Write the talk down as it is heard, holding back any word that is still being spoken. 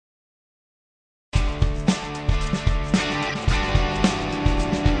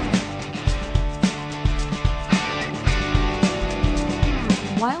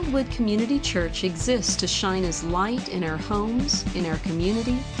Wildwood Community Church exists to shine as light in our homes, in our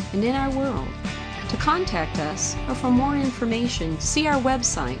community, and in our world. To contact us or for more information, see our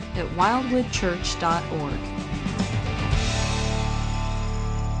website at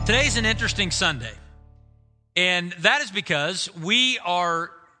wildwoodchurch.org. Today's an interesting Sunday, and that is because we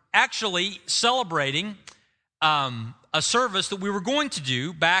are actually celebrating a service that we were going to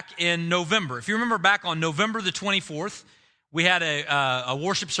do back in November. If you remember, back on November the 24th, we had a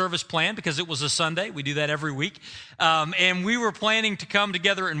worship service planned because it was a Sunday. We do that every week. And we were planning to come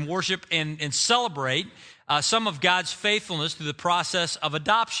together and worship and celebrate some of God's faithfulness through the process of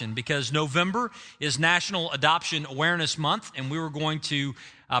adoption, because November is National Adoption Awareness Month, and we were going to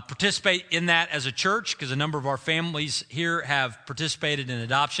participate in that as a church because a number of our families here have participated in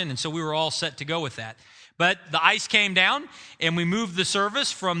adoption, and so we were all set to go with that. But the ice came down, and we moved the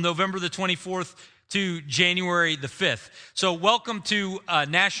service from November the 24th to January the 5th. So welcome to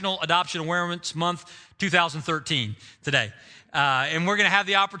National Adoption Awareness Month 2013 today. And we're going to have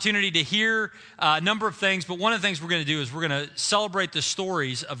the opportunity to hear a number of things, but one of the things we're going to do is we're going to celebrate the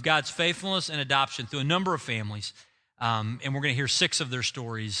stories of God's faithfulness and adoption through a number of families. And we're going to hear 6 of their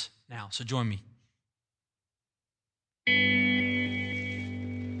stories now. So join me.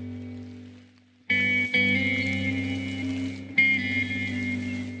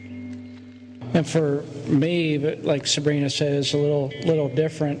 And for me, but like Sabrina said, it's a little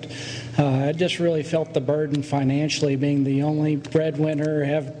different. I just really felt the burden financially, being the only breadwinner,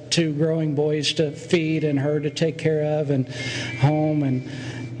 have 2 growing boys to feed and her to take care of, and home,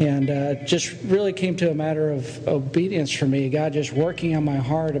 and just really came to a matter of obedience for me. God just working on my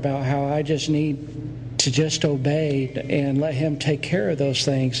heart about how I just need to just obey and let Him take care of those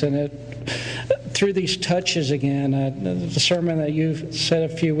things. And through these touches again, the sermon that you said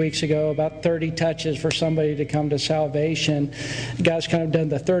a few weeks ago about 30 touches for somebody to come to salvation, God's kind of done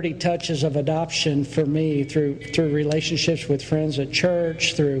the 30 touches of adoption for me through relationships with friends at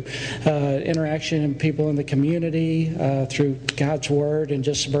church, through interaction with people in the community, through God's Word and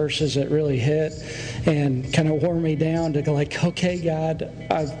just verses that really hit and kind of wore me down to go like, okay, God,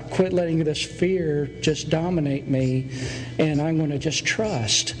 I've quit letting this fear just dominate me, and I'm going to just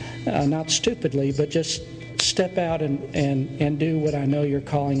trust, not stupidly, but just step out and do what I know you're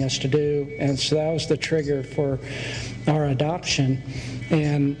calling us to do. And so that was the trigger for our adoption.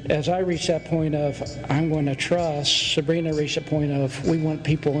 And as I reached that point of I'm going to trust, Sabrina reached a point of we want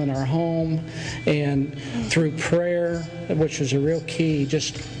people in our home, and through prayer, which was a real key,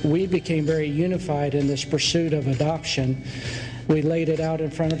 just we became very unified in this pursuit of adoption. We laid it out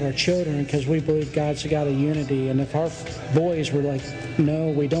in front of our children because we believe God's a God of unity. And if our boys were like, no,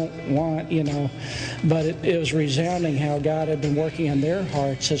 we don't want, but it was resounding how God had been working on their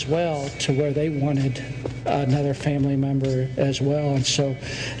hearts as well to where they wanted another family member as well. And so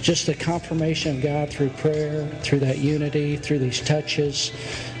just the confirmation of God through prayer, through that unity, through these touches,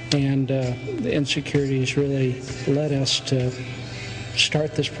 and the insecurities really led us to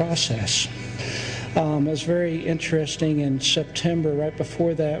start this process. It was very interesting. In September, right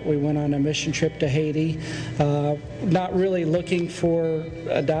before that, we went on a mission trip to Haiti, not really looking for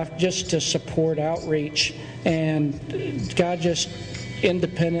just to support outreach. And God just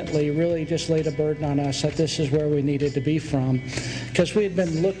independently really just laid a burden on us that this is where we needed to be from. Because we had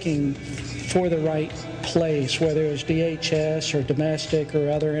been looking for the right place, whether it was DHS or domestic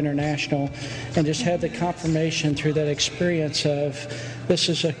or other international, and just had the confirmation through that experience of this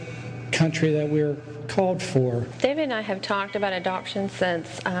is a country that we're called for. David and I have talked about adoption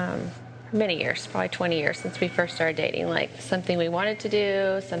since many years, probably 20 years since we first started dating, like something we wanted to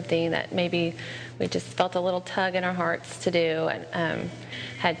do, something that maybe we just felt a little tug in our hearts to do, and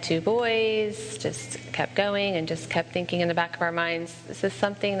had 2 boys, just kept going and just kept thinking in the back of our minds, is this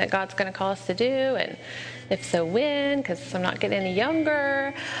something that God's going to call us to do? And if so, when? Because I'm not getting any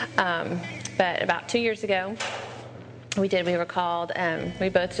younger. But about 2 years ago, we were called. We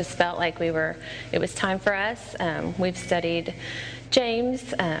both just felt like it was time for us. We've studied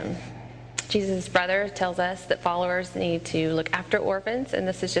James. Jesus' brother tells us that followers need to look after orphans, and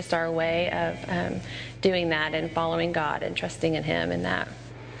this is just our way of doing that and following God and trusting in Him in that.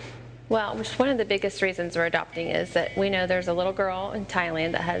 Well, just one of the biggest reasons we're adopting is that we know there's a little girl in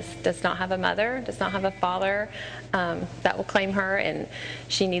Thailand that does not have a mother, does not have a father that will claim her, and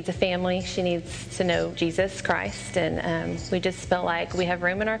she needs a family. She needs to know Jesus Christ, and we just feel like we have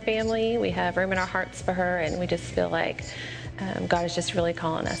room in our family, we have room in our hearts for her, and we just feel like God is just really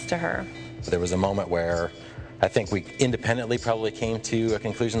calling us to her. There was a moment where I think we independently probably came to a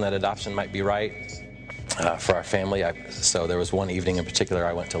conclusion that adoption might be right. for our family. So there was one evening in particular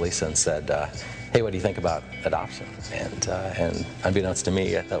I went to Lisa and said, hey, what do you think about adoption? And unbeknownst to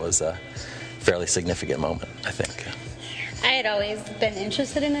me, that was a fairly significant moment, I think. I had always been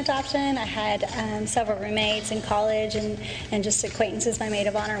interested in adoption. I had several roommates in college and just acquaintances. My maid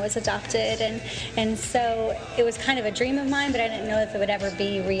of honor was adopted, and so it was kind of a dream of mine, but I didn't know if it would ever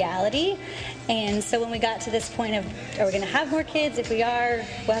be reality. And so when we got to this point of, are we going to have more kids? If we are,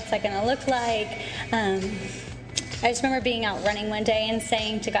 what's that going to look like? I just remember being out running one day and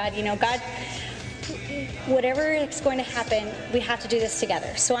saying to God, God, whatever is going to happen, we have to do this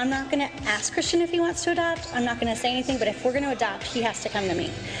together. So I'm not going to ask Christian if he wants to adopt. I'm not going to say anything, but if we're going to adopt, he has to come to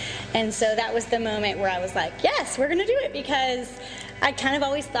me. And so that was the moment where I was like, yes, we're going to do it, because I kind of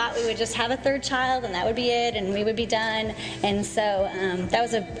always thought we would just have a third child and that would be it and we would be done. And so that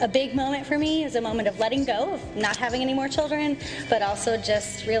was a big moment for me. It was a moment of letting go, of not having any more children, but also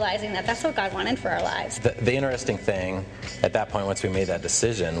just realizing that that's what God wanted for our lives. The interesting thing at that point, once we made that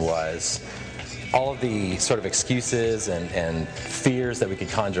decision, was all of the sort of excuses and fears that we could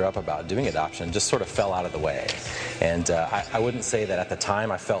conjure up about doing adoption just sort of fell out of the way. And I wouldn't say that at the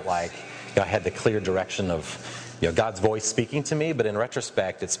time I felt like I had the clear direction of God's voice speaking to me, but in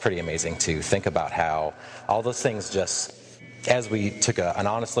retrospect, it's pretty amazing to think about how all those things just, as we took an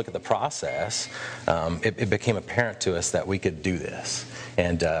honest look at the process, it became apparent to us that we could do this.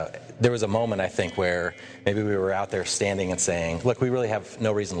 And there was a moment, I think, where maybe we were out there standing and saying, look, we really have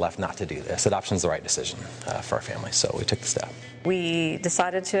no reason left not to do this. Adoption's the right decision for our family, so we took the step. We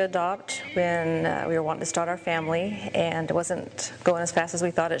decided to adopt when we were wanting to start our family, and it wasn't going as fast as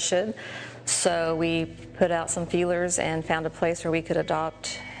we thought it should. So we put out some feelers and found a place where we could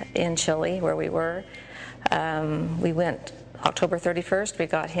adopt in Chile, where we were. We went October 31st. We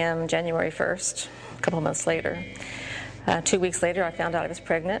got him January 1st, a couple of months later. 2 weeks later, I found out I was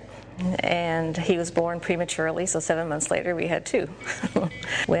pregnant, and he was born prematurely, so 7 months later we had two.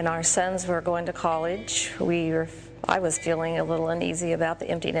 When our sons were going to college, I was feeling a little uneasy about the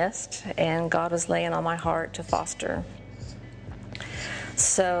empty nest, and God was laying on my heart to foster.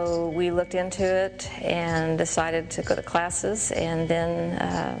 So we looked into it and decided to go to classes, and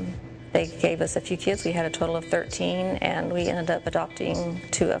then they gave us a few kids. We had a total of 13, and we ended up adopting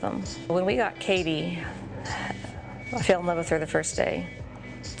 2 of them. When we got Katie, I fell in love with her the first day,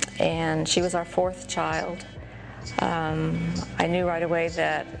 and she was our 4th child. I knew right away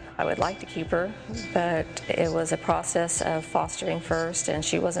that I would like to keep her, but it was a process of fostering first, and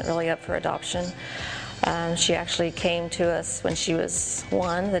she wasn't really up for adoption. She actually came to us when she was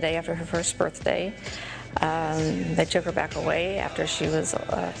 1, the day after her first birthday. They took her back away after she was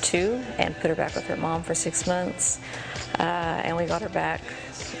 2 and put her back with her mom for 6 months, and we got her back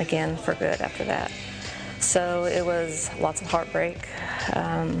again for good after that. So it was lots of heartbreak,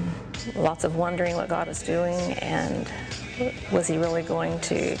 lots of wondering what God was doing, and was he really going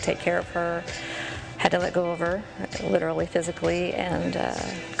to take care of her? Had to let go of her, literally, physically, and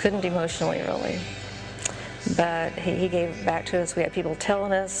couldn't emotionally, really. But he gave back to us. We had people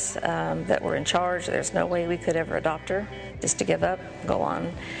telling us that we're in charge. There's no way we could ever adopt her, just to give up, go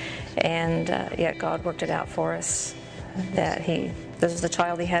on. And yet God worked it out for us, that this was the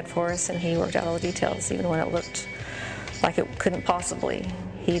child he had for us, and he worked out all the details, even when it looked like it couldn't possibly.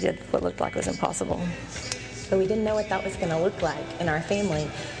 He did what looked like it was impossible. So we didn't know what that was going to look like in our family.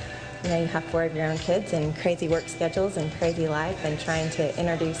 You have 4 of your own kids and crazy work schedules and crazy life, and trying to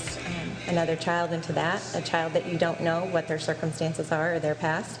introduce another child into that, a child that you don't know what their circumstances are or their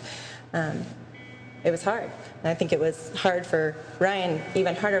past. It was hard. And I think it was hard for Ryan,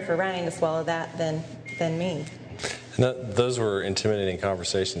 even harder for Ryan to swallow that than me. And those were intimidating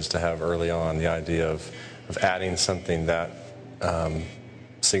conversations to have early on, the idea of adding something that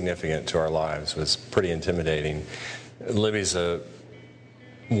significant to our lives was pretty intimidating. Libby's a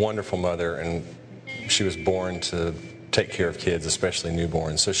wonderful mother, and she was born to take care of kids, especially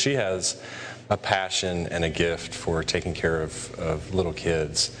newborns. So she has a passion and a gift for taking care of little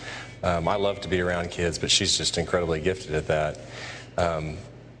kids. I love to be around kids, but she's just incredibly gifted at that.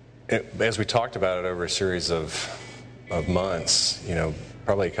 As we talked about it over a series of months,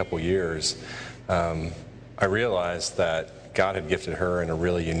 probably a couple years, I realized that God had gifted her in a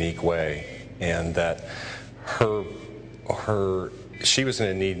really unique way, and that she was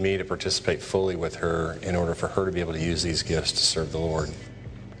going to need me to participate fully with her in order for her to be able to use these gifts to serve the Lord.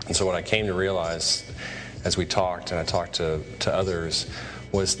 And so what I came to realize as we talked, and I talked to others,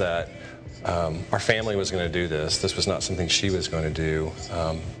 was that our family was going to do this. This was not something she was going to do.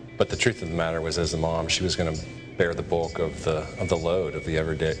 But the truth of the matter was, as a mom, she was going to bear the bulk of the load of the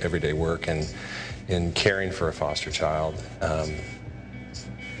everyday work and in caring for a foster child.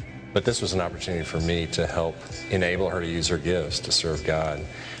 But this was an opportunity for me to help enable her to use her gifts to serve God.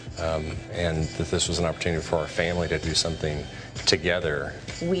 And that this was an opportunity for our family to do something together.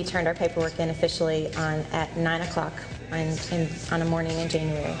 We turned our paperwork in officially at 9 o'clock on a morning in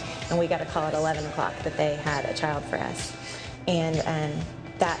January, and we got a call at 11 o'clock that they had a child for us. And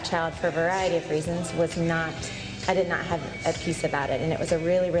that child, for a variety of reasons, I did not have a peace about it, and it was a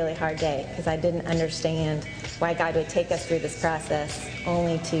really, really hard day because I didn't understand why God would take us through this process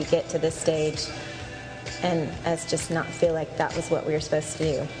only to get to this stage and us just not feel like that was what we were supposed to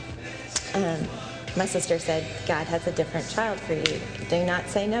do. My sister said, God has a different child for you. Do not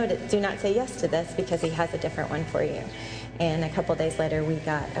say yes to this because he has a different one for you. And a couple days later, we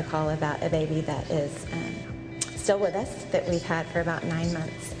got a call about a baby that is still with us, that we've had for about 9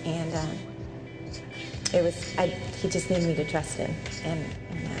 months. And he just needed me to trust him, and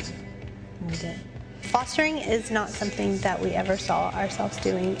we did. Fostering is not something that we ever saw ourselves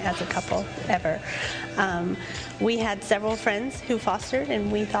doing as a couple, ever. We had several friends who fostered,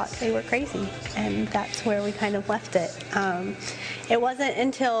 and we thought they were crazy, and that's where we kind of left it. It wasn't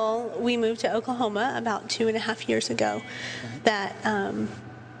until we moved to Oklahoma about 2.5 years ago that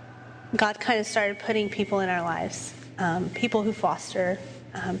God kind of started putting people in our lives, people who foster,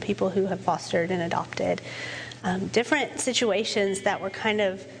 people who have fostered and adopted, different situations that were kind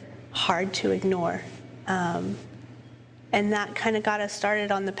of hard to ignore. And that kind of got us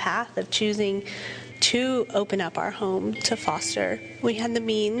started on the path of choosing to open up our home to foster. We had the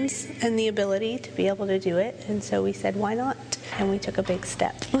means and the ability to be able to do it, and so we said, why not? And we took a big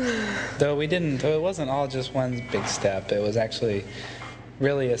step. Though it wasn't all just one big step. It was actually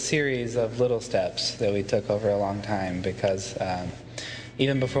really a series of little steps that we took over a long time, because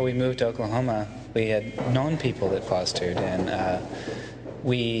even before we moved to Oklahoma, we had known people that fostered, and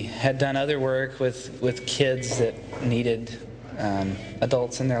we had done other work with kids that needed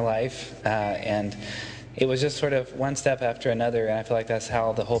adults in their life, and it was just sort of one step after another, and I feel like that's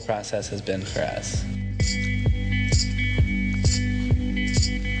how the whole process has been for us.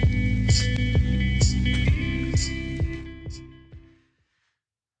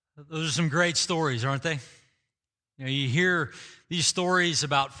 Those are some great stories, aren't they? You hear these stories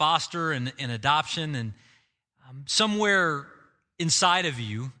about foster and adoption, and somewhere inside of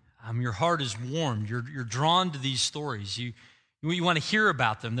you, your heart is warmed. You're drawn to these stories. You want to hear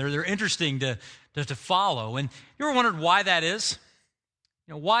about them. They're interesting to follow. And you ever wondered why that is?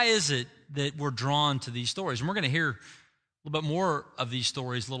 Why is it that we're drawn to these stories? And we're going to hear a little bit more of these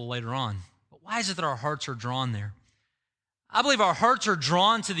stories a little later on. But why is it that our hearts are drawn there? I believe our hearts are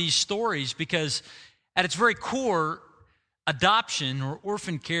drawn to these stories because at its very core, adoption or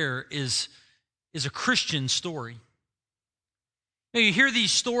orphan care is a Christian story. You hear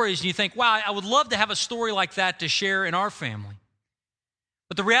these stories and you think, wow, I would love to have a story like that to share in our family.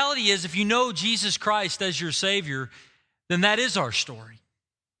 But the reality is, if you know Jesus Christ as your Savior, then that is our story.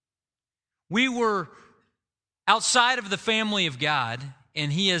 We were outside of the family of God,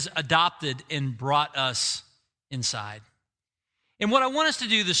 and He has adopted and brought us inside. And what I want us to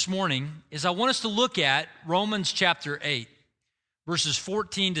do this morning is I want us to look at Romans chapter 8, verses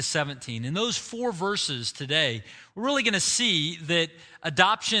 14 to 17. In those 4 verses today, we're really going to see that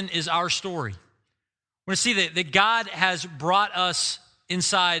adoption is our story. We're going to see that God has brought us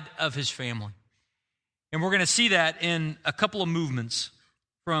inside of His family. And we're going to see that in a couple of movements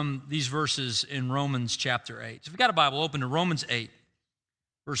from these verses in Romans chapter 8. So if you've got a Bible, open to Romans 8,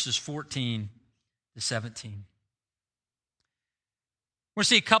 verses 14 to 17. We're going to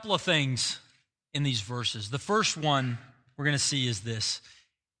see a couple of things in these verses. The first one we're going to see is this: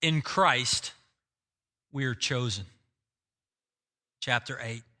 in Christ, we are chosen. Chapter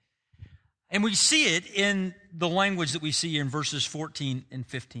 8. And we see it in the language that we see in verses 14 and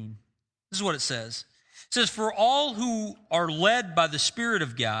 15. This is what it says. It says, "For all who are led by the Spirit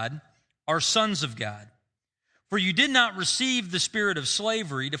of God are sons of God. For you did not receive the spirit of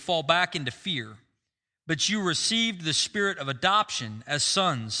slavery to fall back into fear, but you received the spirit of adoption as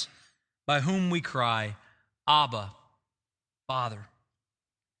sons, by whom we cry, Abba, Father."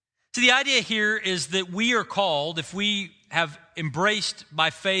 So the idea here is that we are called, if we have embraced by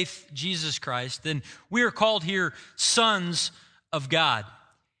faith Jesus Christ, then we are called here sons of God.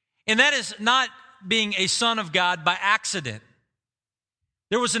 And that is not being a son of God by accident.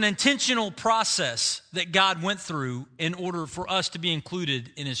 There was an intentional process that God went through in order for us to be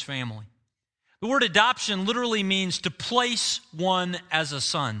included in His family. The word adoption literally means to place one as a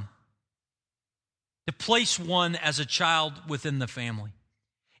son, to place one as a child within the family.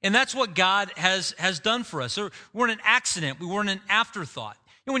 And that's what God has done for us. So we weren't an accident. We weren't an afterthought.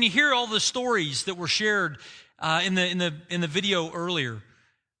 And when you hear all the stories that were shared in the video earlier,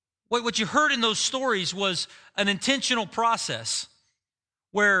 What you heard in those stories was an intentional process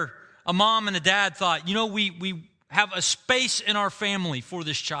where a mom and a dad thought, we have a space in our family for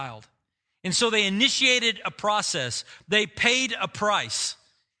this child. And so they initiated a process. They paid a price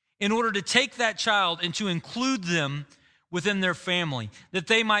in order to take that child and to include them within their family, that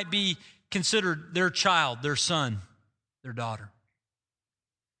they might be considered their child, their son, their daughter.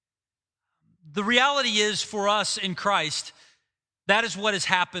 The reality is for us in Christ, that is what has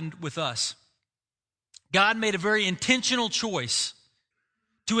happened with us. God made a very intentional choice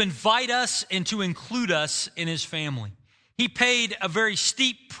to invite us and to include us in his family. He paid a very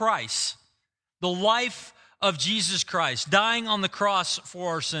steep price, the life of Jesus Christ, dying on the cross for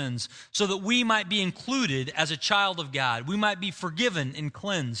our sins, so that we might be included as a child of God. We might be forgiven and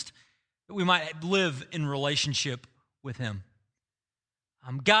cleansed, that we might live in relationship with him.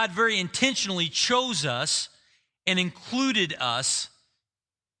 God very intentionally chose us and included us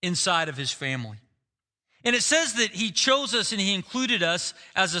inside of his family. And it says that he chose us and he included us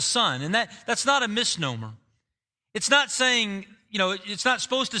as a son. And that's not a misnomer. It's not saying, it's not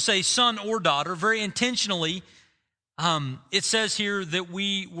supposed to say son or daughter. Very intentionally, it says here that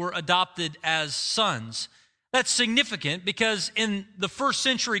we were adopted as sons. That's significant because in the first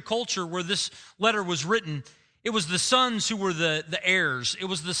century culture where this letter was written, it was the sons who were the heirs. It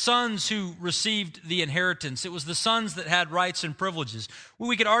was the sons who received the inheritance. It was the sons that had rights and privileges. Well,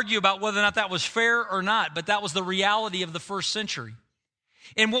 we could argue about whether or not that was fair or not, but that was the reality of the first century.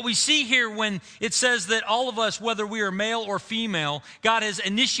 And what we see here when it says that all of us, whether we are male or female, God has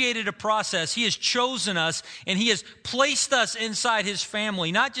initiated a process. He has chosen us and he has placed us inside his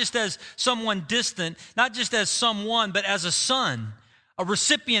family, not just as someone distant, not just as someone, but as a son. A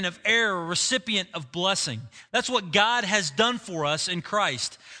recipient of air, a recipient of blessing. That's what God has done for us in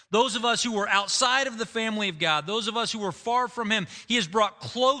Christ. Those of us who were outside of the family of God, those of us who were far from him, he has brought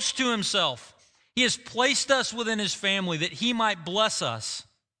close to himself. He has placed us within his family that he might bless us.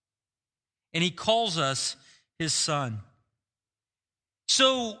 And he calls us his son.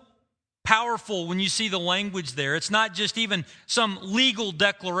 So powerful when you see the language there. It's not just even some legal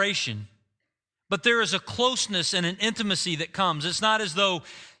declaration. But there is a closeness and an intimacy that comes. It's not as though,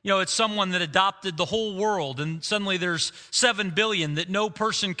 it's someone that adopted the whole world and suddenly there's 7 billion that no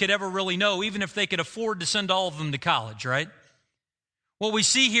person could ever really know, even if they could afford to send all of them to college, right? What we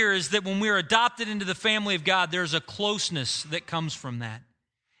see here is that when we are adopted into the family of God, there's a closeness that comes from that.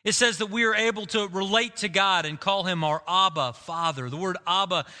 It says that we are able to relate to God and call him our Abba, Father. The word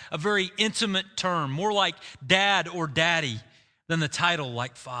Abba, a very intimate term, more like dad or daddy than the title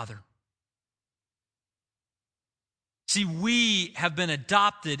like father. See, we have been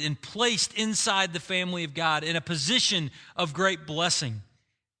adopted and placed inside the family of God in a position of great blessing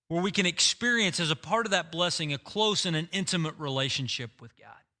where we can experience as a part of that blessing a close and an intimate relationship with God.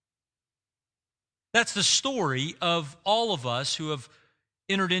 That's the story of all of us who have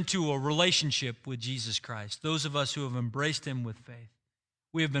entered into a relationship with Jesus Christ, those of us who have embraced him with faith.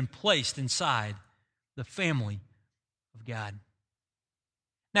 We have been placed inside the family of God.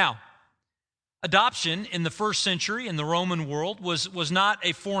 Now, adoption in the first century in the Roman world was not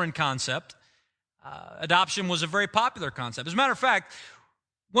a foreign concept. Adoption was a very popular concept. As a matter of fact,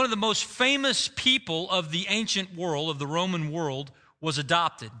 one of the most famous people of the ancient world, of the Roman world, was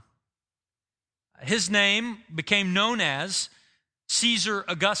adopted. His name became known as Caesar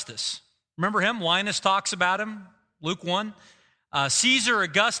Augustus. Remember him? Linus talks about him, Luke 1. Caesar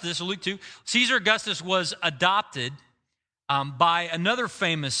Augustus, Luke 2. Caesar Augustus was adopted by another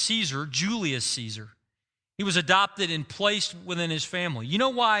famous Caesar, Julius Caesar. He was adopted and placed within his family. You know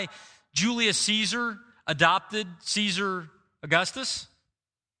why Julius Caesar adopted Caesar Augustus?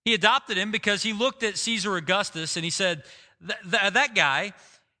 He adopted him because he looked at Caesar Augustus and he said, that guy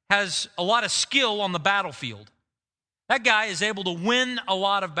has a lot of skill on the battlefield. That guy is able to win a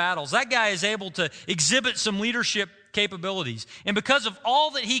lot of battles. That guy is able to exhibit some leadership capabilities. And because of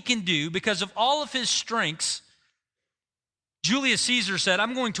all that he can do, because of all of his strengths, Julius Caesar said,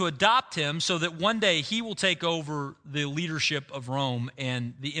 I'm going to adopt him so that one day he will take over the leadership of Rome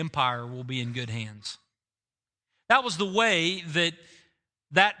and the empire will be in good hands. That was the way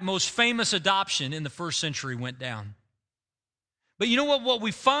that most famous adoption in the first century went down. But you know what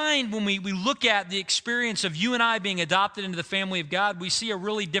we find when we look at the experience of you and I being adopted into the family of God, we see a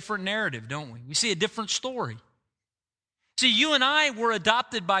really different narrative, don't we? We see a different story. See, you and I were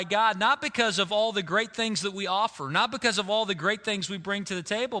adopted by God not because of all the great things that we offer, not because of all the great things we bring to the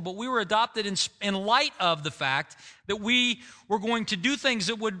table, but we were adopted in light of the fact that we were going to do things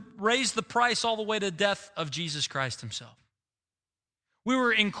that would raise the price all the way to the death of Jesus Christ himself. We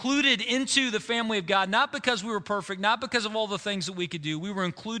were included into the family of God, not because we were perfect, not because of all the things that we could do. We were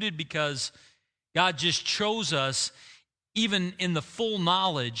included because God just chose us, even in the full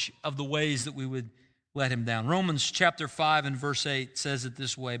knowledge of the ways that we would let him down. Romans chapter 5 and verse 8 says it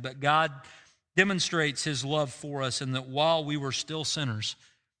this way, but God demonstrates his love for us in that while we were still sinners,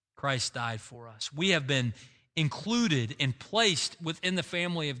 Christ died for us. We have been included and placed within the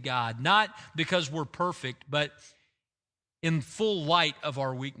family of God, not because we're perfect, but in full light of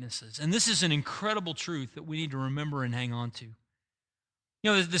our weaknesses. And this is an incredible truth that we need to remember and hang on to. You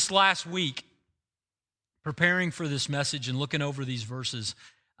know, this last week, preparing for this message and looking over these verses,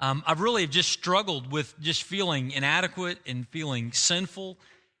 I've really just struggled with just feeling inadequate and feeling sinful,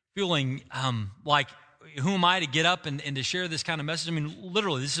 feeling like, who am I to get up and to share this kind of message? I mean,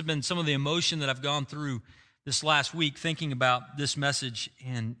 literally, this has been some of the emotion that I've gone through this last week thinking about this message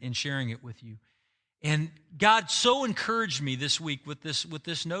and sharing it with you. And God so encouraged me this week with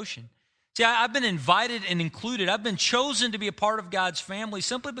this notion. See, I've been invited and included. I've been chosen to be a part of God's family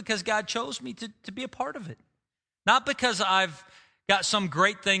simply because God chose me to be a part of it. Not because I've got some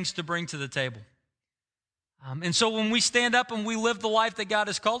great things to bring to the table. And so when we stand up and we live the life that God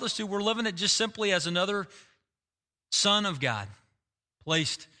has called us to, we're living it just simply as another son of God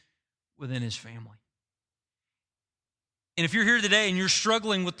placed within his family. And if you're here today and you're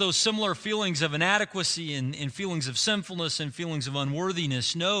struggling with those similar feelings of inadequacy and feelings of sinfulness and feelings of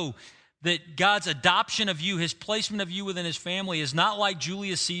unworthiness, know that God's adoption of you, his placement of you within his family is not like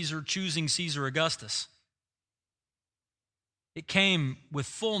Julius Caesar choosing Caesar Augustus. It came with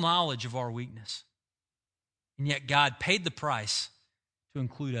full knowledge of our weakness. And yet God paid the price to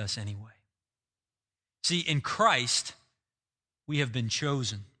include us anyway. See, in Christ, we have been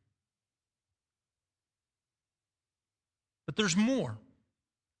chosen. But there's more.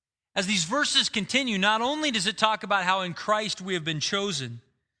 As these verses continue, not only does it talk about how in Christ we have been chosen,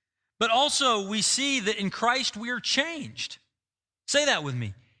 but also we see that in Christ we are changed. Say that with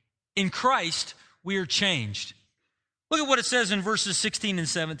me. In Christ we are changed. Look at what it says in verses 16 and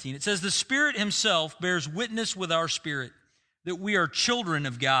 17. It says, the Spirit himself bears witness with our spirit that we are children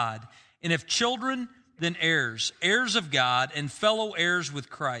of God. And if children, then heirs, heirs of God and fellow heirs with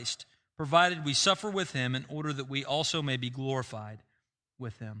Christ, provided we suffer with him in order that we also may be glorified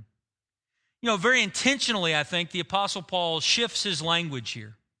with him. You know, very intentionally, I think, the Apostle Paul shifts his language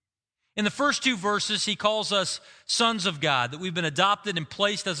here. In the first two verses, he calls us sons of God, that we've been adopted and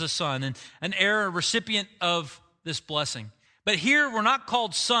placed as a son, and an heir, a recipient of this blessing. But here, we're not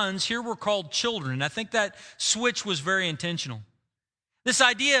called sons, here we're called children. And I think that switch was very intentional. This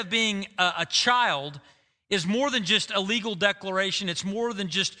idea of being a child is more than just a legal declaration. It's more than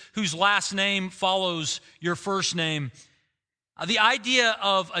just whose last name follows your first name. The idea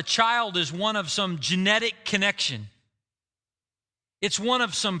of a child is one of some genetic connection. It's one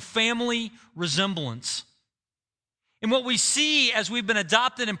of some family resemblance. And what we see as we've been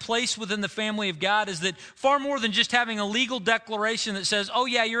adopted and placed within the family of God is that far more than just having a legal declaration that says, oh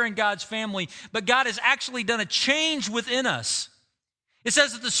yeah, you're in God's family, but God has actually done a change within us. It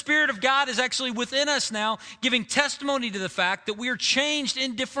says that the Spirit of God is actually within us now, giving testimony to the fact that we are changed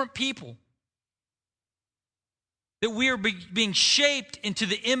in different people. That we are being shaped into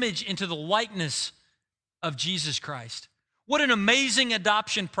the image, into the likeness of Jesus Christ. What an amazing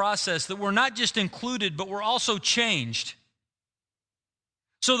adoption process that we're not just included, but we're also changed.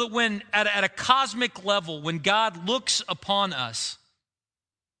 So that when, at a cosmic level, when God looks upon us,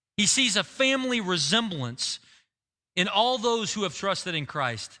 he sees a family resemblance in all those who have trusted in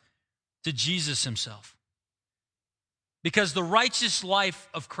Christ to Jesus himself. Because the righteous life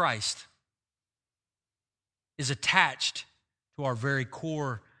of Christ is attached to our very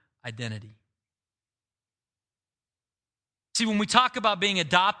core identity. See, when we talk about being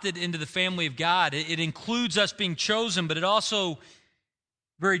adopted into the family of God, it includes us being chosen, but it also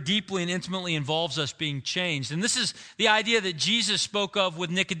very deeply and intimately involves us being changed. And this is the idea that Jesus spoke of with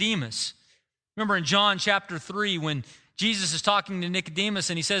Nicodemus. Remember in John chapter 3 when Jesus is talking to Nicodemus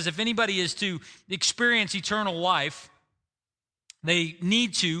and he says, if anybody is to experience eternal life, they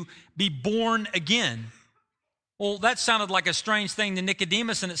need to be born again. Well, that sounded like a strange thing to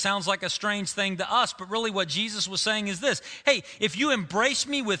Nicodemus, and it sounds like a strange thing to us. But really what Jesus was saying is this: hey, if you embrace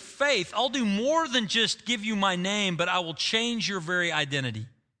me with faith, I'll do more than just give you my name, but I will change your very identity.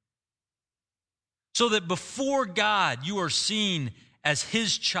 So that before God, you are seen as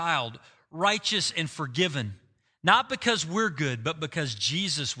his child, righteous and forgiven. Not because we're good, but because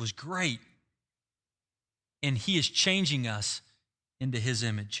Jesus was great. And he is changing us into his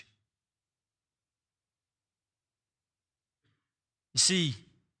image. You see,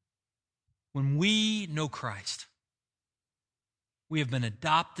 when we know Christ, We have been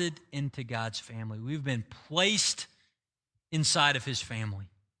adopted into God's family. We've been placed inside of his family,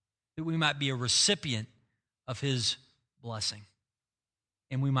 that we might be a recipient of his blessing,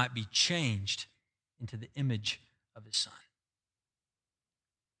 and we might be changed into the image of his Son.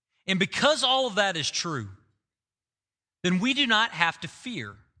 And because all of that is true, then we do not have to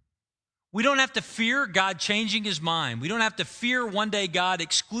fear. We don't have to fear God changing his mind. We don't have to fear one day God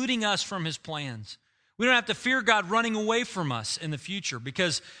excluding us from his plans. We don't have to fear God running away from us in the future,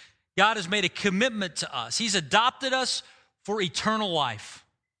 because God has made a commitment to us. He's adopted us for eternal life,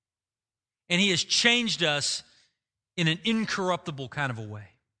 and he has changed us in an incorruptible kind of a way.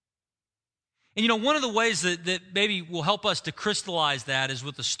 And one of the ways that maybe will help us to crystallize that is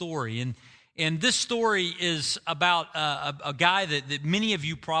with a story. And this story is about a guy that many of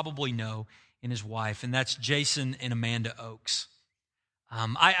you probably know and his wife, and that's Jason and Amanda Oakes.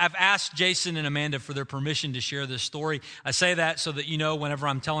 I've asked Jason and Amanda for their permission to share this story. I say that so that whenever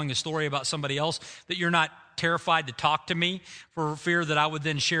I'm telling a story about somebody else, that you're not terrified to talk to me for fear that I would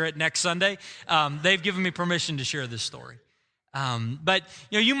then share it next Sunday. They've given me permission to share this story. But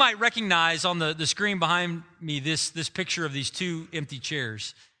you might recognize on the screen behind me this picture of these two empty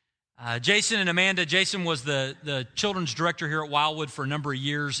chairs. Jason and Amanda. Jason was the children's director here at Wildwood for a number of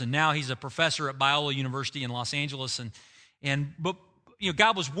years, and now he's a professor at Biola University in Los Angeles. But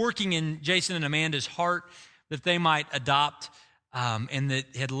God was working in Jason and Amanda's heart that they might adopt, and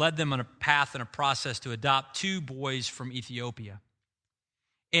that had led them on a path and a process to adopt two boys from Ethiopia.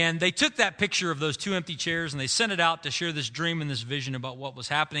 And they took that picture of those two empty chairs and they sent it out to share this dream and this vision about what was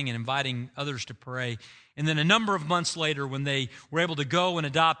happening and inviting others to pray. And then a number of months later, when they were able to go and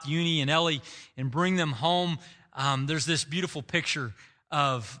adopt Uni and Ellie and bring them home, there's this beautiful picture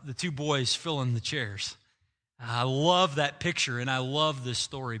of the two boys filling the chairs. I love that picture and I love this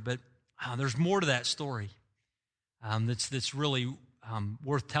story, but there's more to that story that's really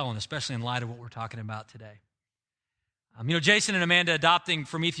worth telling, especially in light of what we're talking about today. Jason and Amanda adopting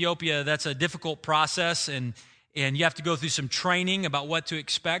from Ethiopia, that's a difficult process, and you have to go through some training about what to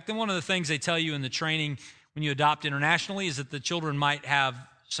expect. And one of the things they tell you in the training when you adopt internationally is that the children might have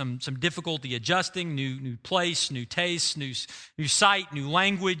some difficulty adjusting, new place, new taste, new sight, new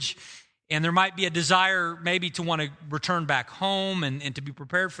language, and there might be a desire maybe to want to return back home and to be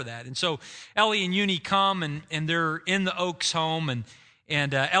prepared for that. And so Ellie and Uni come, and they're in the Oakes home,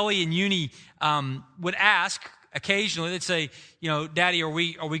 and Ellie and Uni would ask. Occasionally, they'd say, Daddy, are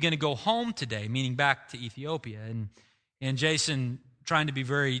we going to go home today? Meaning back to Ethiopia. And Jason, trying to be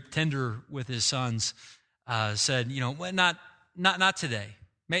very tender with his sons, said, well, not today.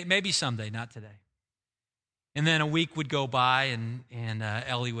 Maybe someday, not today. And then a week would go by, and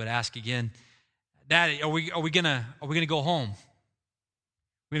Ellie would ask again, Daddy, are we gonna go home?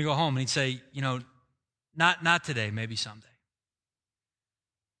 We're gonna go home. And he'd say, not today. Maybe someday.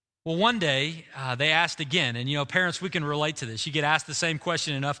 Well, one day, they asked again, and parents, we can relate to this. You get asked the same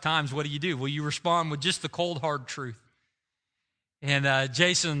question enough times, what do? Well, you respond with just the cold, hard truth. And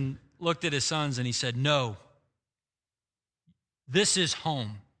Jason looked at his sons and he said, no, this is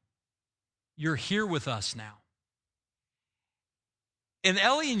home. You're here with us now. And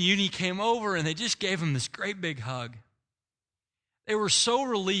Ellie and Uni came over and they just gave him this great big hug. They were so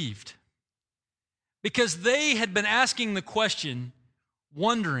relieved because they had been asking the question,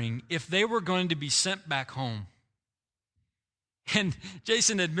 wondering if they were going to be sent back home. And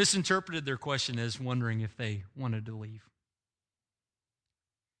Jason had misinterpreted their question as wondering if they wanted to leave.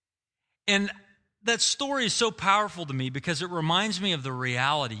 And that story is so powerful to me because it reminds me of the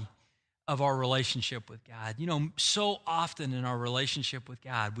reality of our relationship with God. So often in our relationship with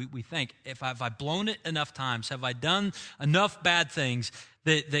God, we think, have I blown it enough times? Have I done enough bad things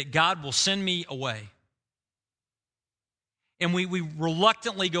that God will send me away? And we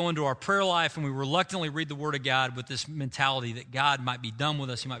reluctantly go into our prayer life and we reluctantly read the Word of God with this mentality that God might be done with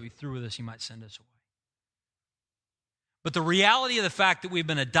us, He might be through with us, He might send us away. But the reality of the fact that we've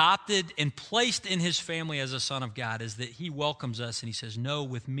been adopted and placed in His family as a son of God is that He welcomes us and He says, no,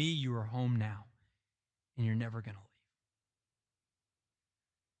 with me you are home now and you're never going to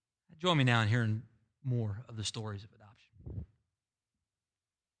leave. Join me now in hearing more of the stories of adoption.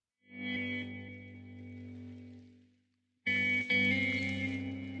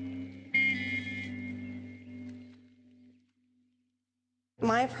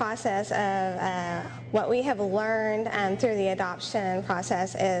 My process of what we have learned through the adoption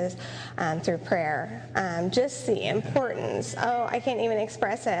process is through prayer. Just the importance, I can't even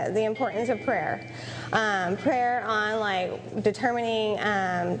express it, the importance of prayer. Prayer on determining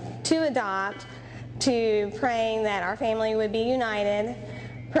to adopt, to praying that our family would be united,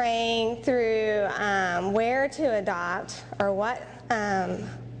 praying through where to adopt or what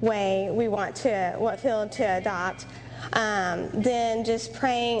what field to adopt. Then just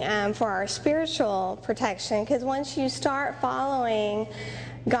praying for our spiritual protection, because once you start following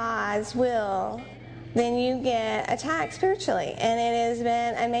God's will, then you get attacked spiritually. And it has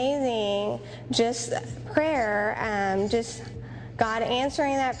been amazing, just prayer, just God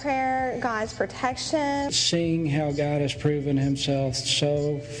answering that prayer, God's protection. Seeing how God has proven himself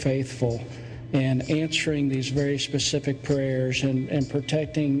so faithful and answering these very specific prayers and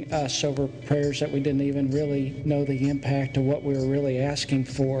protecting us over prayers that we didn't even really know the impact of what we were really asking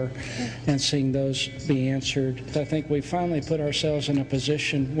for, and seeing those be answered. I think we finally put ourselves in a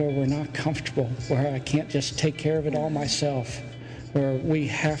position where we're not comfortable, where I can't just take care of it all myself, where we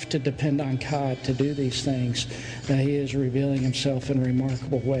have to depend on God to do these things, that he is revealing himself in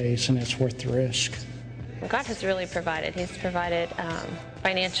remarkable ways, and it's worth the risk. God has really provided. He's provided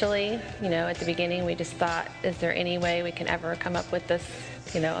financially. At the beginning we just thought, is there any way we can ever come up with this,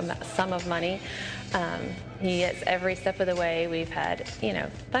 sum of money? He is every step of the way. We've had,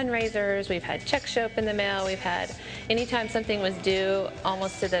 fundraisers, we've had checks show up in the mail, we've had, anytime something was due,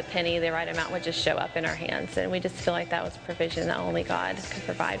 almost to the penny, the right amount would just show up in our hands. And we just feel like that was provision that only God could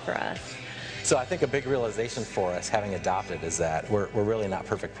provide for us. So I think a big realization for us having adopted is that we're really not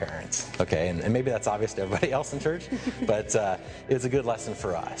perfect parents, okay? And maybe that's obvious to everybody else in church, but it's a good lesson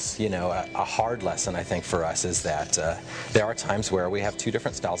for us. A hard lesson, I think, for us is that there are times where we have two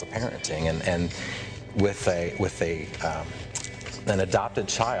different styles of parenting, and with an adopted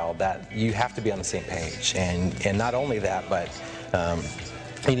child, that you have to be on the same page. And not only that, but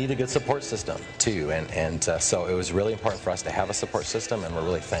you need a good support system too, and so it was really important for us to have a support system, and we're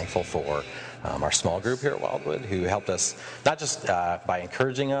really thankful for our small group here at Wildwood, who helped us not just by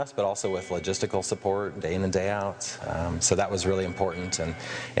encouraging us, but also with logistical support day in and day out. So that was really important,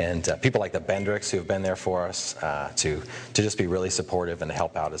 and people like the Bendricks, who have been there for us to just be really supportive and to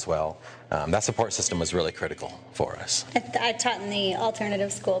help out as well. That support system was really critical for us. I taught in the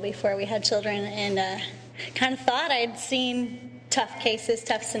alternative school before we had children, and kind of thought I'd seen tough cases,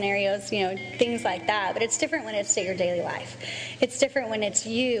 tough scenarios, things like that. But it's different when it's your daily life. It's different when it's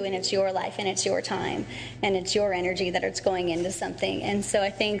you and it's your life and it's your time and it's your energy that it's going into something. And so I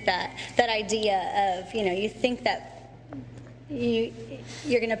think that idea of, you think that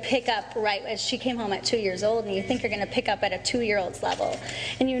you're going to pick up right as she came home at 2 years old, and you think you're going to pick up at a 2-year-old's level,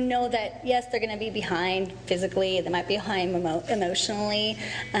 and you know that yes, they're going to be behind physically, they might be behind emotionally,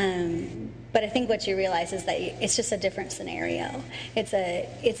 but I think what you realize is that it's just a different scenario. It's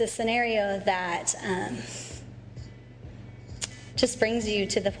a scenario that just brings you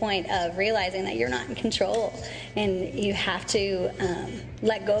to the point of realizing that you're not in control, and you have to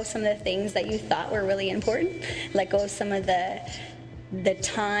let go of some of the things that you thought were really important, let go of some of the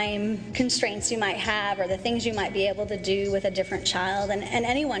time constraints you might have, or the things you might be able to do with a different child. And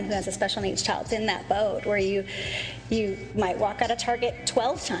anyone who has a special needs child's in that boat, where you might walk out of Target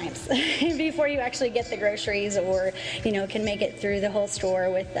 12 times before you actually get the groceries, or can make it through the whole store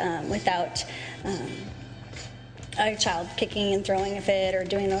without a child kicking and throwing a fit or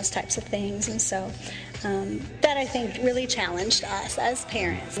doing those types of things. And so that, I think, really challenged us as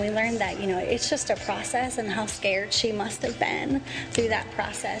parents. We learned that, it's just a process, and how scared she must have been through that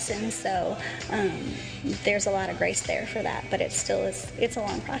process. And so there's a lot of grace there for that, but it's a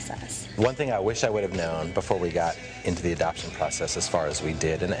long process. One thing I wish I would have known before we got into the adoption process as far as we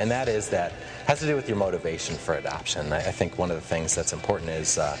did, and that has to do with your motivation for adoption. I think one of the things that's important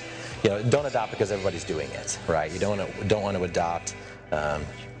is don't adopt because everybody's doing it, right? You don't want to adopt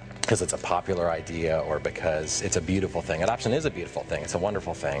because it's a popular idea or because it's a beautiful thing. Adoption is a beautiful thing. It's a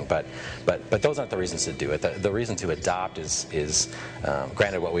wonderful thing, but those aren't the reasons to do it. The reason to adopt is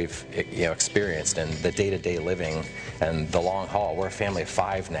granted what we've experienced and the day-to-day living and the long haul. We're a family of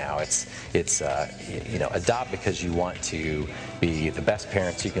 5 now. It's adopt because you want to be the best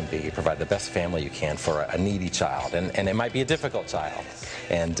parents you can be, provide the best family you can for a needy child, and it might be a difficult child,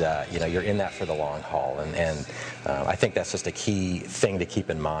 and you're in that for the long haul, and I think that's just a key thing to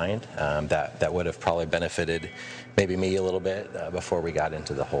keep in mind that would have probably benefited maybe me a little bit before we got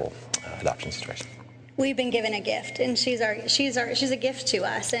into the whole adoption situation. We've been given a gift, and she's a gift to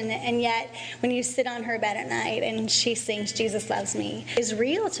us, and yet when you sit on her bed at night and she sings "Jesus Loves Me," it's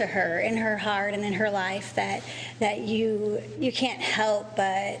real to her in her heart and in her life that you can't help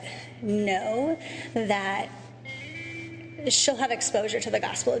but know that she'll have exposure to the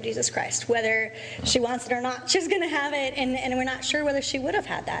gospel of Jesus Christ. Whether she wants it or not, she's going to have it, and we're not sure whether she would have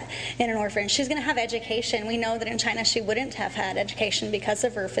had that in an orphan. She's going to have education. We know that in China she wouldn't have had education because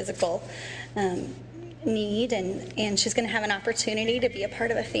of her physical need, and she's going to have an opportunity to be a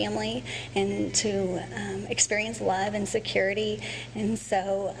part of a family and to experience love and security. And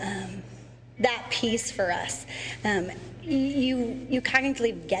so that piece for us, you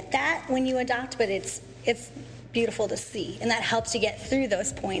cognitively get that when you adopt, but it's beautiful to see, and that helps you get through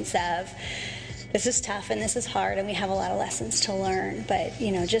those points of this is tough and this is hard and we have a lot of lessons to learn. But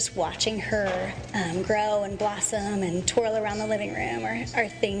just watching her grow and blossom and twirl around the living room are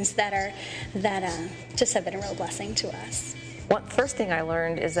things that just have been a real blessing to us. First thing I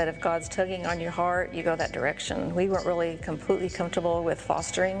learned is that if God's tugging on your heart, you go that direction. We weren't really completely comfortable with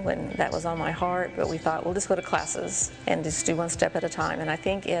fostering when that was on my heart, but we thought we'll just go to classes and just do one step at a time. And I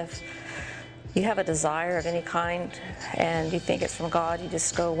think if you have a desire of any kind and you think it's from God, you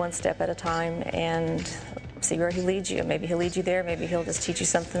just go one step at a time and see where He leads you. Maybe He'll lead you there, maybe He'll just teach you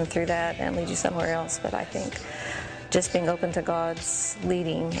something through that and lead you somewhere else. But I think just being open to God's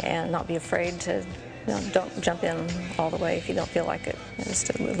leading and not be afraid to, don't jump in all the way if you don't feel like it.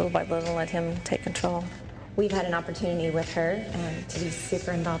 Just little by little let Him take control. We've had an opportunity with her to be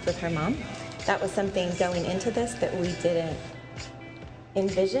super involved with her mom. That was something going into this that we didn't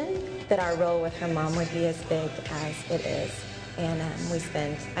envision, that our role with her mom would be as big as it is. And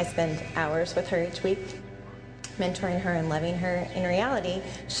I spend hours with her each week, mentoring her and loving her. In reality,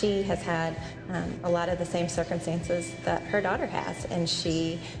 she has had a lot of the same circumstances that her daughter has, and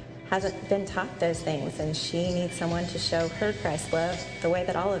she hasn't been taught those things, and she needs someone to show her Christ love the way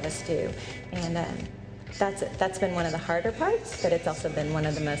that all of us do. And that's been one of the harder parts, but it's also been one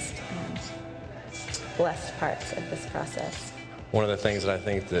of the most blessed parts of this process. One of the things that I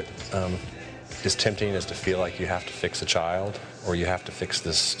think that is tempting is to feel like you have to fix a child, or you have to fix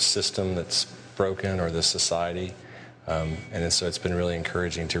this system that's broken, or this society. And so it's been really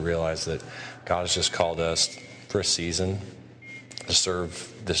encouraging to realize that God has just called us for a season to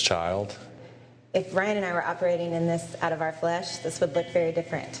serve this child. If Ryan and I were operating in this out of our flesh, this would look very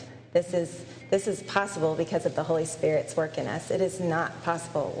different. This is possible because of the Holy Spirit's work in us. It is not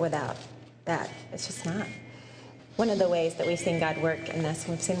possible without that. It's just not. One of the ways that we've seen God work in this,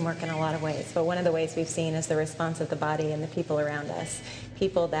 we've seen him work in a lot of ways, but one of the ways we've seen is the response of the body and the people around us.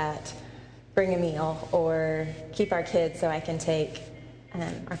 People that bring a meal or keep our kids so I can take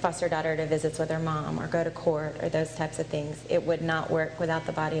our foster daughter to visits with her mom or go to court or those types of things. It would not work without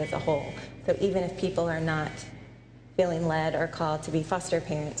the body as a whole. So even if people are not feeling led or called to be foster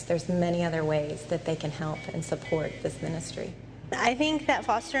parents, there's many other ways that they can help and support this ministry. I think that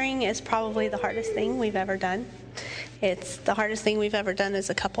fostering is probably the hardest thing we've ever done. It's the hardest thing we've ever done as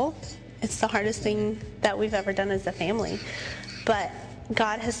a couple. It's the hardest thing that we've ever done as a family. But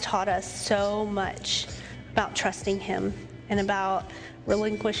God has taught us so much about trusting Him and about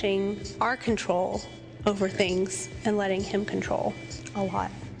relinquishing our control over things and letting Him control a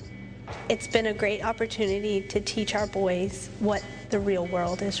lot. It's been a great opportunity to teach our boys what the real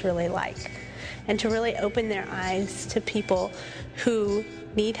world is really like, and to really open their eyes to people who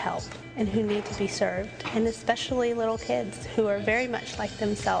need help and who need to be served, and especially little kids who are very much like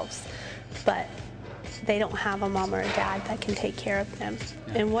themselves, but they don't have a mom or a dad that can take care of them.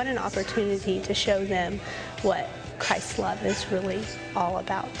 And what an opportunity to show them what Christ's love is really all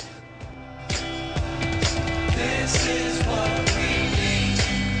about. This is what we need,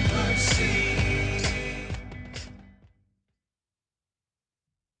 mercy.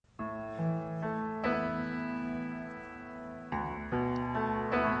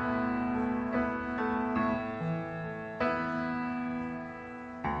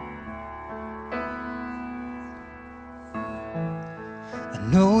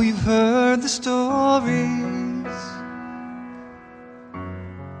 I know you've heard the stories,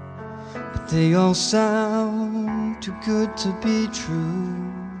 but they all sound too good to be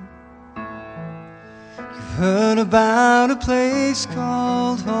true. You've heard about a place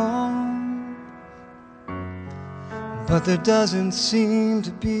called home, but there doesn't seem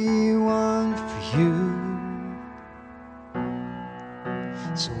to be one for you.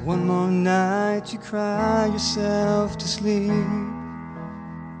 So one more night you cry yourself to sleep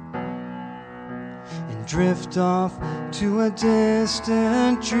and drift off to a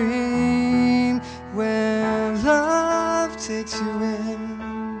distant dream where love takes you in.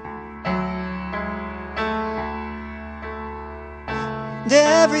 And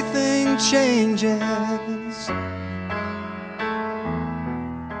everything changes.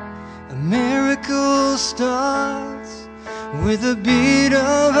 A miracle starts with a beat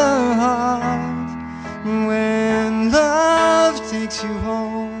of a heart when love takes you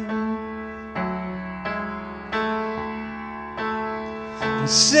home and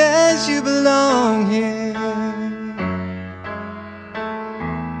says you belong here.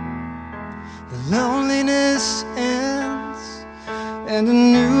 The loneliness ends and a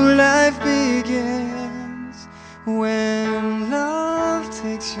new life begins when love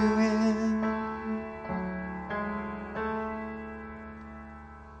takes you in.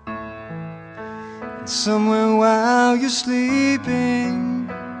 And somewhere while you're sleeping,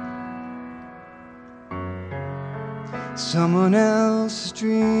 someone else is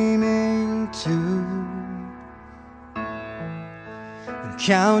dreaming too, and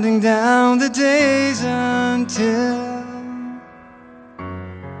counting down the days until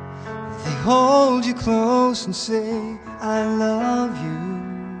they hold you close and say, I love you.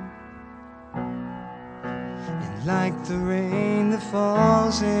 And like the rain that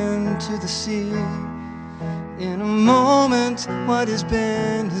falls into the sea, in a moment what has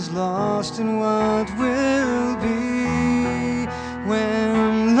been is lost and what will be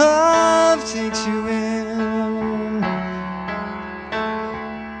when love takes you in.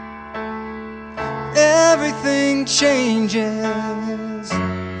 Everything changes.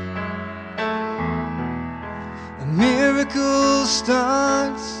 A miracle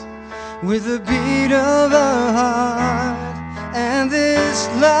starts with a beat of a heart, and this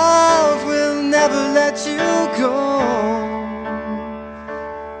love will never let you go.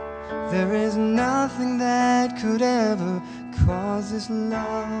 There is nothing that could ever cause this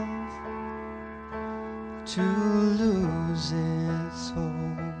love to lose its hold.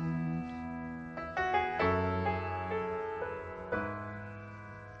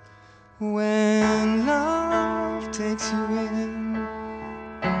 When love takes you in,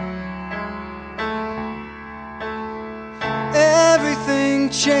 everything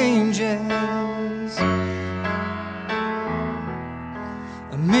changes.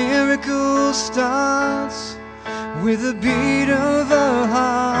 A miracle starts with a beat of a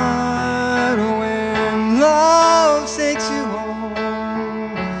heart. When love takes you home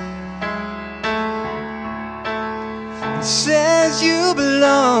and says you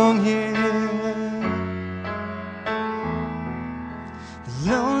belong here, the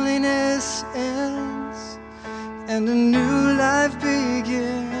loneliness ends and a new life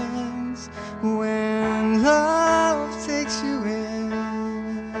begins when love takes you in.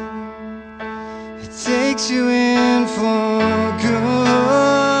 It takes you in for good.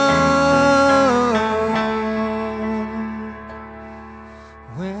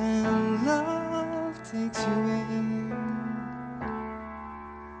 When love takes you in.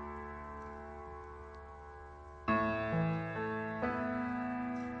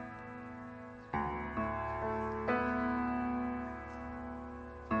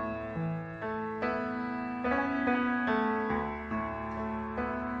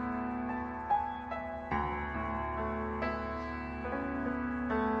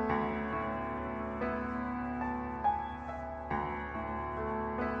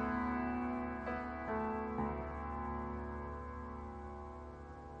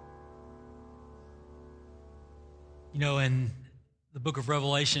 You know, in the book of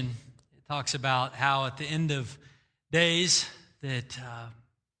Revelation, it talks about how at the end of days that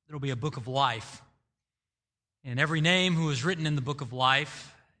there'll be a book of life. And every name who is written in the book of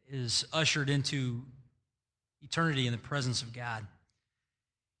life is ushered into eternity in the presence of God.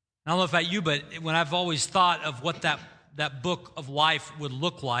 I don't know about you, but when I've always thought of what that book of life would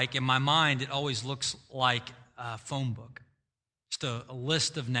look like, in my mind, it always looks like a phone book. Just a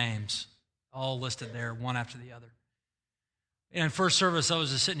list of names, all listed there, one after the other. And in first service, I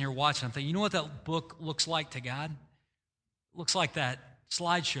was just sitting here watching. I'm thinking, you know what that book looks like to God? It looks like that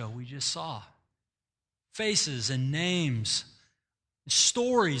slideshow we just saw. Faces and names,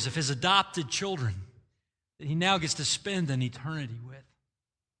 stories of his adopted children that he now gets to spend an eternity with.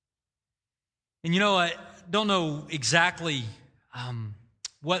 And you know, I don't know exactly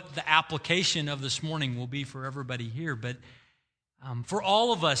what the application of this morning will be for everybody here, but for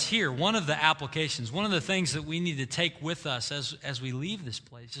all of us here, one of the applications, one of the things that we need to take with us as we leave this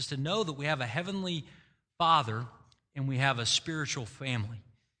place is to know that we have a heavenly Father and we have a spiritual family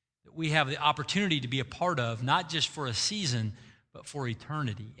that we have the opportunity to be a part of, not just for a season, but for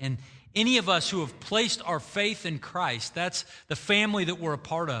eternity. And any of us who have placed our faith in Christ, that's the family that we're a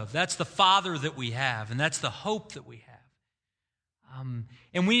part of. That's the Father that we have, and that's the hope that we have.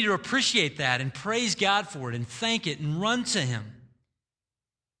 And we need to appreciate that and praise God for it and thank it and run to Him.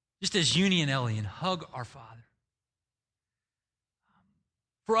 Just as Uni and Ellie, and hug our Father.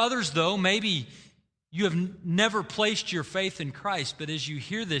 For others, though, maybe you have never placed your faith in Christ, but as you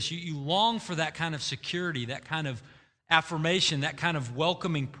hear this, you long for that kind of security, that kind of affirmation, that kind of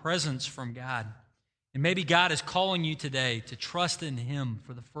welcoming presence from God. And maybe God is calling you today to trust in Him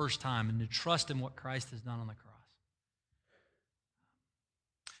for the first time and to trust in what Christ has done on the cross.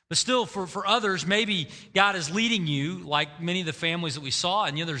 But still, for others, maybe God is leading you, like many of the families that we saw,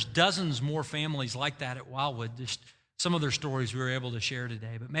 and there's dozens more families like that at Wildwood. Just some of their stories we were able to share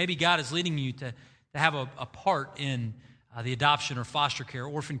today. But maybe God is leading you to have a part in the adoption or foster care,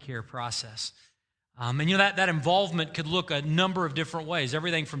 orphan care process. And that involvement could look a number of different ways.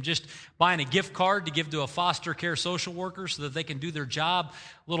 Everything from just buying a gift card to give to a foster care social worker so that they can do their job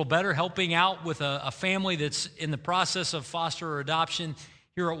a little better, helping out with a family that's in the process of foster or adoption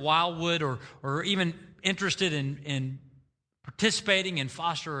here at Wildwood, or even interested in participating in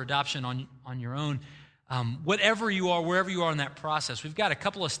foster or adoption on your own. Whatever you are, wherever you are in that process, we've got a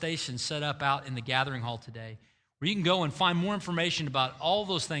couple of stations set up out in the gathering hall today where you can go and find more information about all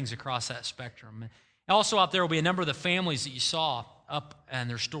those things across that spectrum. Also out there will be a number of the families that you saw up and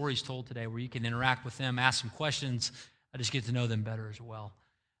their stories told today where you can interact with them, ask some questions, just get to know them better as well.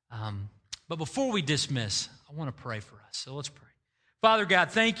 But before we dismiss, I want to pray for us. So let's pray. Father God,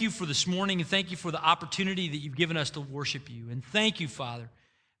 thank you for this morning, and thank you for the opportunity that you've given us to worship you. And thank you, Father,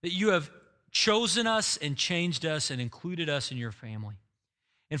 that you have chosen us and changed us and included us in your family.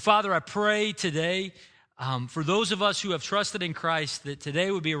 And Father, I pray today for those of us who have trusted in Christ, that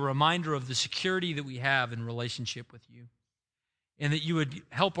today would be a reminder of the security that we have in relationship with you, and that you would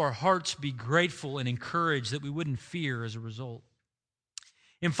help our hearts be grateful and encouraged, that we wouldn't fear as a result.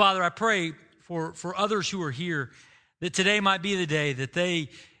 And Father, I pray for others who are here, that today might be the day that they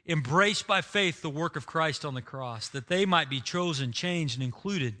embrace by faith the work of Christ on the cross, that they might be chosen, changed, and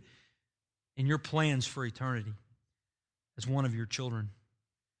included in your plans for eternity as one of your children.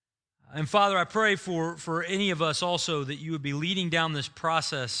 And Father, I pray for any of us also that you would be leading down this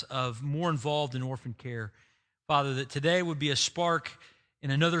process of more involved in orphan care. Father, that today would be a spark in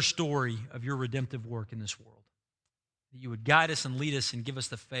another story of your redemptive work in this world. That you would guide us and lead us and give us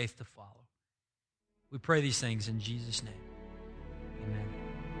the faith to follow. We pray these things in Jesus' name.